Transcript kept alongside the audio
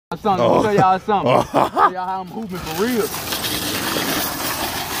something. Let me show y'all something. Show y'all how I'm hooping for real.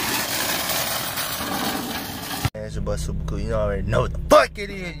 It's your boy Super Cool. You already know what the fuck it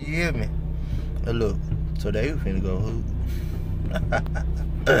is. You hear me? Now look, today we finna go hoop.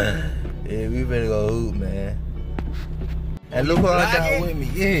 Yeah, we finna go hoop, man. And look who I got with me.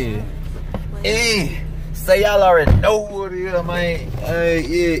 Yeah. Hey. Say y'all already know what it is, man. Hey,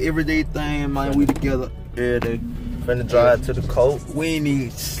 yeah, everyday thing, man. We together every day. Finna drive to the coast. We ain't even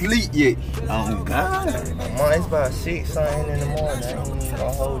sleep yet. Oh, God. Man, it's about 6 something in the morning. I ain't even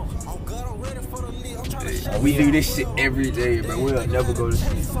gonna hold you. We do this shit every day, but we'll never go to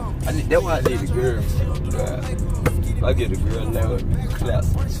sleep. That's why I need a girl. If I get a girl now, clap.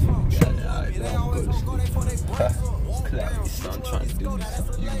 Alright, don't go to sleep. Clap. I'm trying to do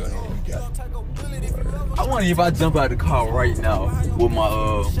something. You go ahead, you got it. I wonder if I jump out the car right now with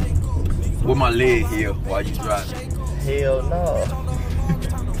my leg here while you driving. Hell no.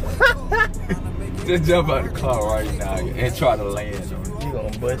 Just jump out the car right now and try to land on it. You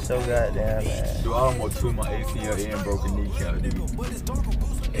gonna bust so goddamn man. Dude, I almost tore my ACL and broke a kneecap,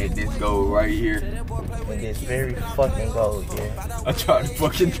 dude. And this goal right here. And this very fucking goal, yeah. I tried to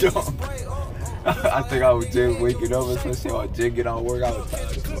fucking dump. I think I was just waking up and some shit. I just get on work. I was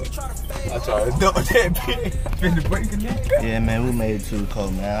tired as fuck. I tried to dump that bitch. Finna break a kneecap. Yeah, man, we made it to the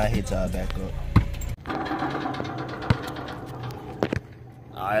coast, man. I'll hit y'all back up.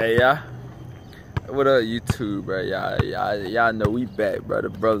 Alright, yeah. What up, YouTube, bro? Y'all know we back, bro. The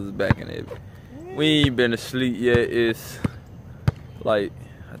brothers back in it. We ain't been asleep yet. It's like,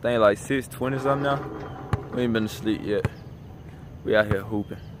 I think like 6:20 something now. We ain't been asleep yet. We out here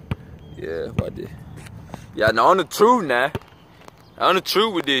hooping. Yeah, what this? Y'all know on the truth now. On the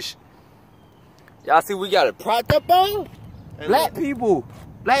truth with this. Y'all see we got it propped up on? Black people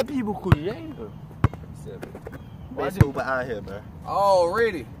creator. What's hooper out here, bro?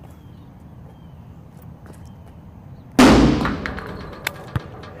 Already.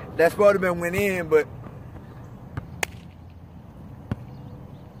 That supposed to been went in, but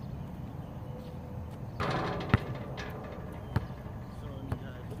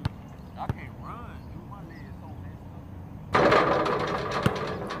I can't run. My legs so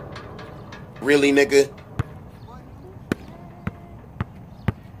Really, nigga?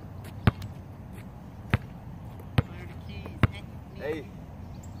 Hey.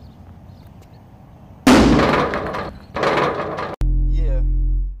 Yeah.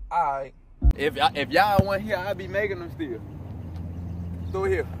 Alright. If y'all want here, I'll be making them still. Through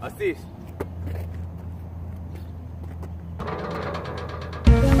here, assist.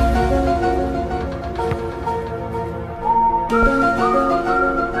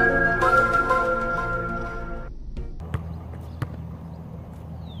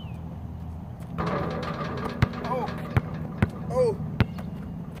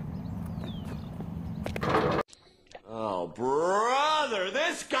 Oh, brother,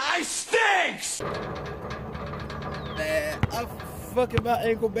 this guy stinks! Man, I'm fucking my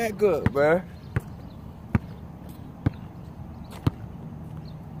ankle back up, bruh.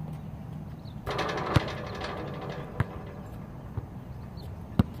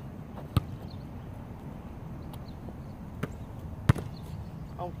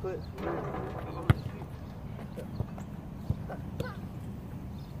 I'm put.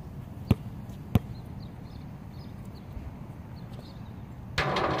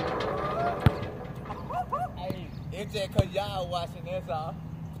 It's just cause y'all watching, that's all.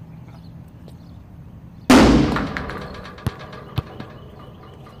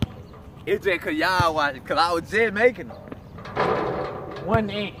 It's just cause y'all watching, cause I was just making them. 1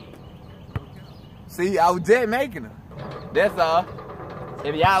 inch. See, I was just making them. That's all.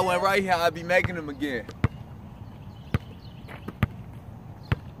 If y'all went right here, I'd be making them again.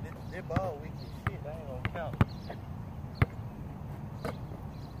 This ball weak as shit, I ain't gonna count.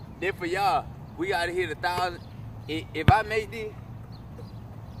 Then for y'all, we gotta hit 1,000. If I make this,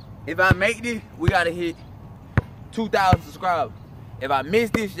 we gotta hit 2,000 subscribers. If I miss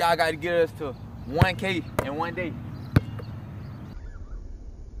this, y'all gotta get us to 1K in 1 day.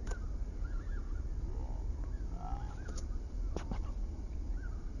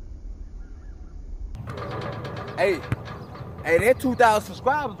 Hey, that's 2,000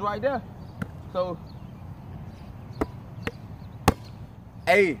 subscribers right there. So,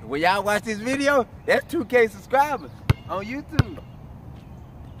 hey, when y'all watch this video, that's 2K subscribers on YouTube.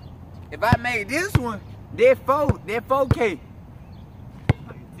 If I make this one, that's 4K.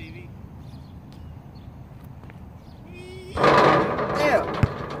 TV. Yeah.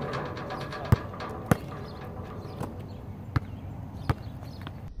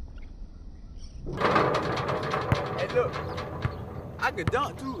 Hey, look, I could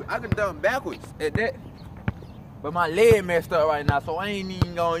dunk too. I can dunk backwards at that. But my leg messed up right now, so I ain't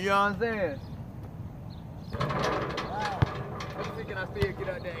even going, you know what I'm saying? Wow. Let's see, can I still get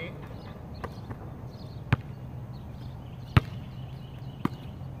out there?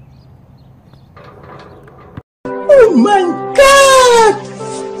 Oh my God!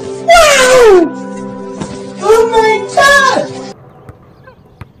 Wow! Oh my God!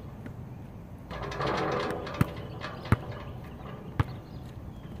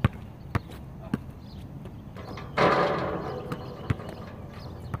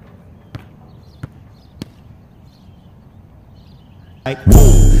 Like,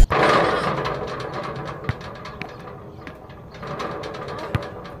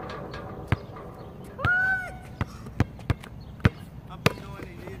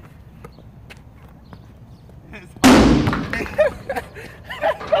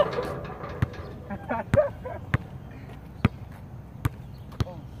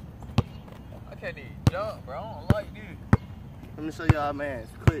 I can't even jump, bro. I don't like this. let me show y'all, man.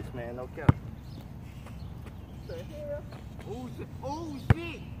 It's clutch, man. No cap. What the hell? Oh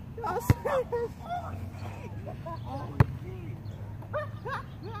shit! Y'all see Oh shit!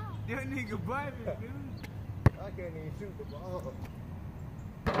 That nigga bumping, dude. I can't even shoot the ball.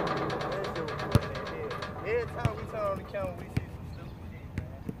 That shit was funny as hell. Every time we turn on the camera, we see some stupid shit,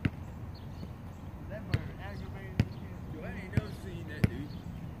 man. That bird aggravated as hell. Yo, I ain't never seen that, dude.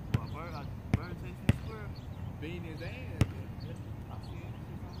 Bird chasing the squirrel. Beating his ass. I see it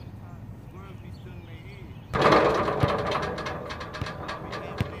so many times. Squirrels be still in their head.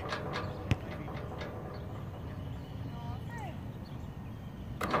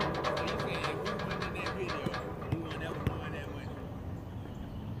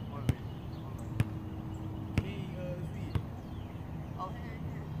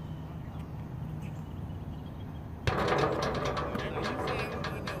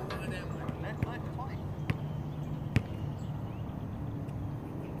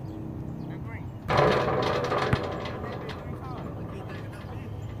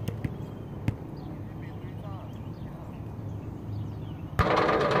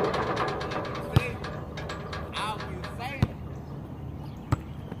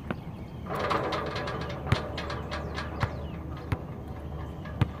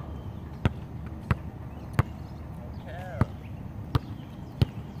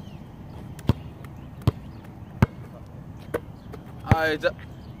 Alright,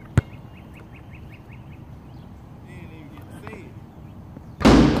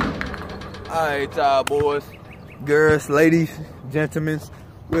 alright, y'all boys, girls, ladies, gentlemen,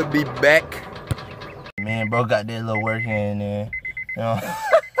 we'll be back. Man, bro got that little work in there. You know?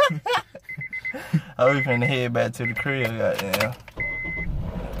 I was finna head back to the crib, goddamn.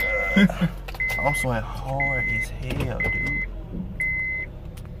 I'm sweating hard as hell, dude.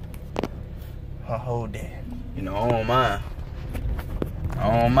 I'll hold that. You know, I don't mind.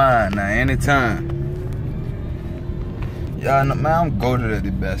 I don't mind now, anytime. Y'all know, man, I'm goated at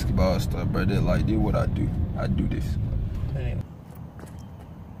the basketball stuff, bro. They like, this what I do. I do this.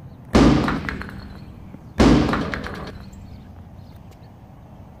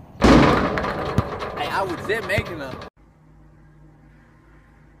 Hey, I was just making a...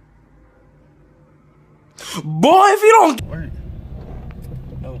 Boy, if you don't Work.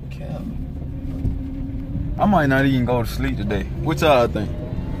 No cap. I might not even go to sleep today. What y'all think?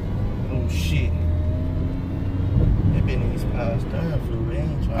 Oh shit. That been in his power stern fluid.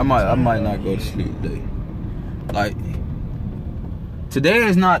 Ain't trying I might not go to sleep today. Like, today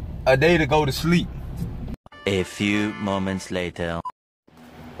is not a day to go to sleep. A few moments later.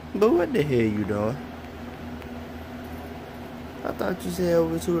 But what the hell you doing? I thought you said it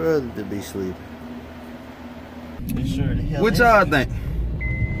was too early to be sleeping. Sure the hell What y'all think?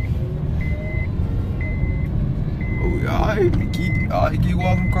 Oh, alright, keep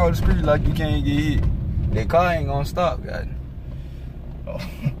walking across the street like you can't get hit. That car ain't gonna stop, God. Oh.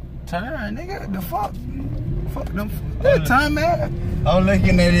 Turn, nigga. The fuck? Fuck them. That time, man. I'm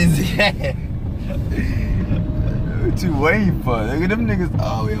looking at his head. What you waiting for? Look at them niggas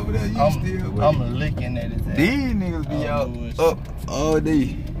all the way over there. You still waiting. I'm looking at his head. These niggas be out bullshit. up all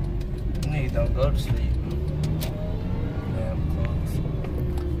day. Niggas don't go to sleep. Damn close.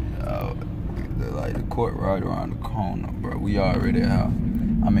 Like the court right around the corner, bro. We already out.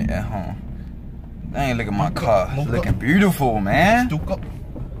 I mean, at home. I ain't look at my car. It's looking beautiful, man. Duke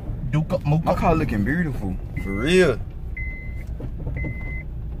up, move My up. car looking beautiful, for real.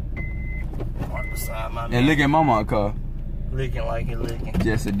 Park beside my And man. look at my car. Looking like it looking.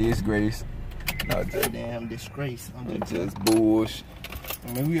 Just a disgrace. Not just, Damn disgrace. just bullshit.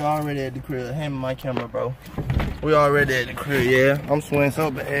 I mean, we already at the crib. Hand me my camera, bro. We already at the crib, yeah. I'm sweating so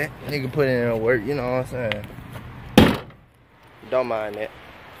bad. Nigga put in work, you know what I'm saying? Don't mind that.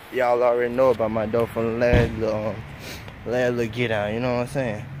 Y'all already know about my dough from the last little get out, you know what I'm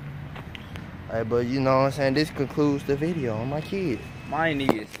saying? Alright, but you know what I'm saying? This concludes the video on my kid. My knee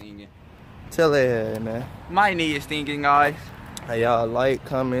is stinging. Tell that, man. My knee is stinging, guys. Hey, y'all like,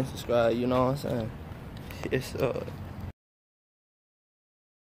 comment, subscribe, you know what I'm saying? It's